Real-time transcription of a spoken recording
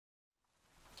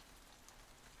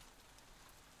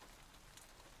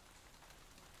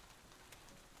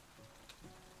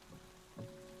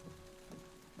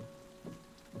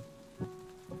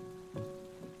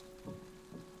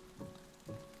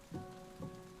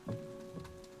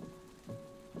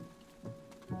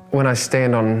When I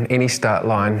stand on any start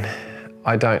line,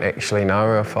 I don't actually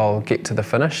know if I'll get to the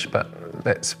finish, but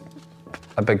that's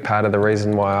a big part of the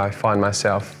reason why I find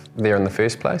myself there in the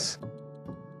first place.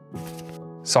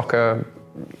 Soccer,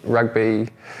 rugby,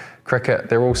 cricket,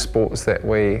 they're all sports that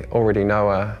we already know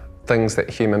are things that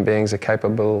human beings are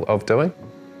capable of doing.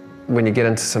 When you get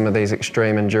into some of these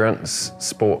extreme endurance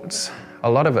sports, a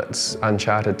lot of it's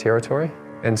uncharted territory.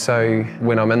 And so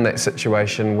when I'm in that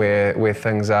situation where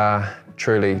things are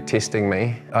truly testing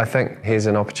me, I think here's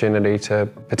an opportunity to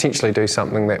potentially do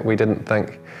something that we didn't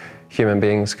think human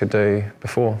beings could do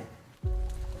before.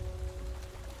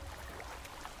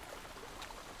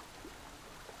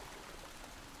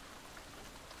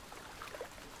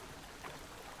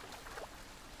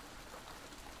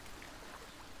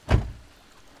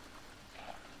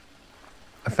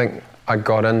 I think I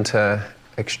got into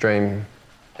extreme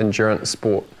endurance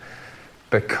sport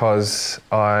because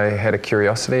I had a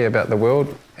curiosity about the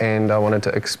world and I wanted to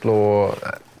explore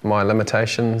my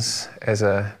limitations as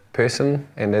a person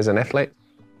and as an athlete.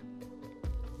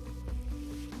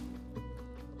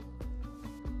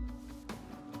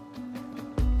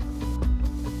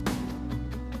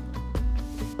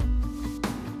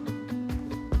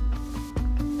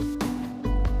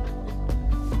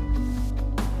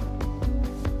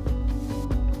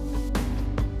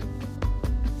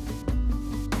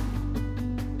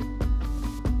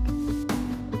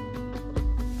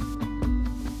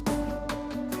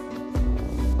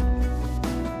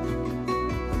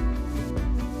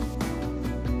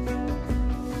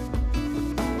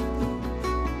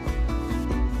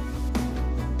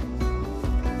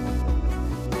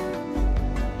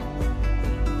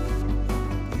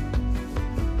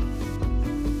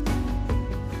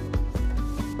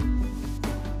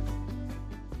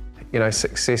 You know,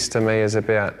 success to me is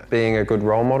about being a good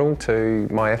role model to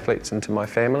my athletes and to my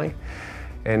family.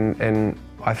 And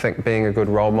I think being a good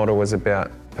role model is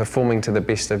about performing to the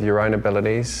best of your own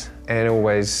abilities and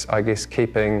always, I guess,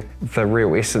 keeping the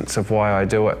real essence of why I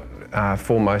do it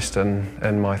foremost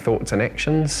in my thoughts and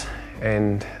actions.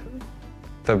 And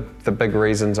the big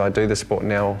reasons I do the sport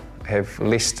now have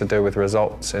less to do with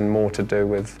results and more to do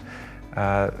with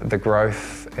the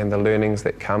growth and the learnings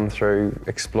that come through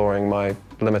exploring my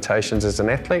limitations as an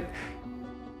athlete.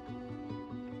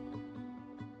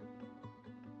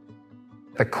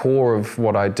 The core of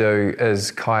what I do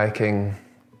is kayaking,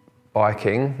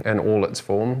 biking in all its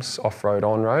forms, off-road,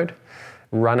 on-road,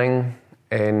 running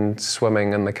and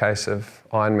swimming in the case of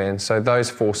Ironman. So those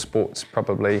four sports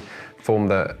probably form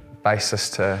the basis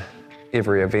to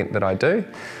every event that I do.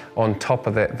 On top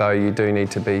of that though, you do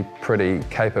need to be pretty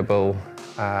capable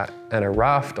in a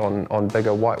raft on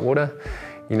bigger whitewater.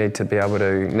 You need to be able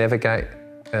to navigate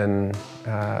in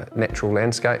natural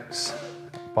landscapes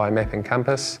by map and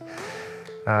compass.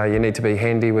 You need to be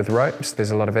handy with ropes.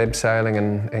 There's a lot of abseiling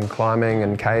and climbing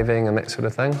and caving and that sort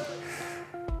of thing.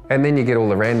 And then you get all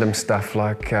the random stuff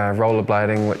like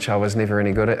rollerblading, which I was never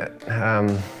any good at.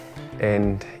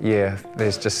 And yeah,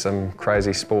 there's just some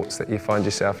crazy sports that you find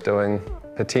yourself doing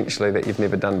potentially that you've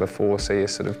never done before, so you're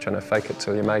sort of trying to fake it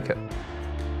till you make it.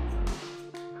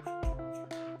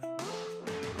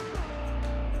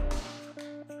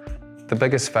 The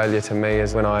biggest failure to me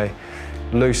is when I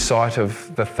lose sight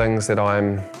of the things that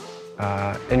I'm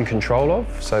in control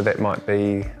of. So that might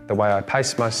be the way I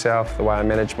pace myself, the way I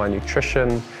manage my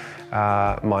nutrition,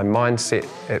 my mindset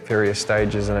at various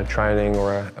stages in a training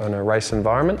or in a race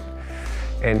environment,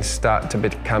 and start to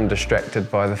become distracted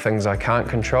by the things I can't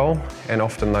control. And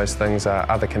often those things are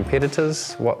other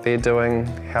competitors, what they're doing,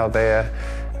 how they're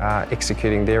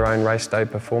executing their own race day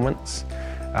performance,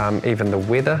 even the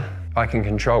weather. I can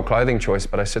control clothing choice,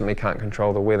 but I certainly can't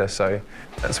control the weather, so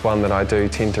that's one that I do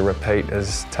tend to repeat,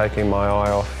 is taking my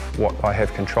eye off what I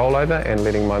have control over and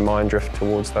letting my mind drift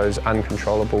towards those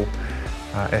uncontrollable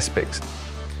aspects.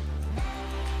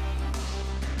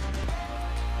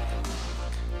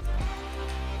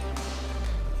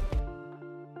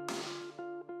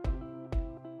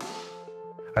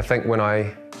 I think when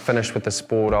I finish with the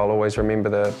sport, I'll always remember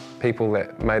the people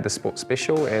that made the sport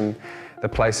special and the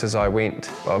places I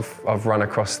went. I've run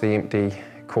across the empty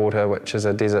quarter, which is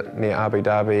a desert near Abu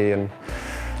Dhabi, and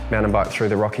mountain biked through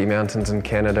the Rocky Mountains in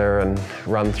Canada and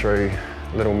run through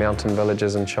little mountain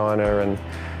villages in China, and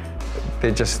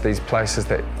they're just these places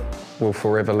that will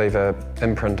forever leave an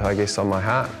imprint, I guess, on my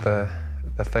heart. The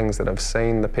things that I've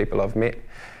seen, the people I've met,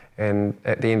 and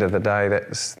at the end of the day,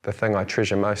 that's the thing I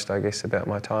treasure most, I guess, about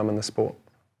my time in the sport.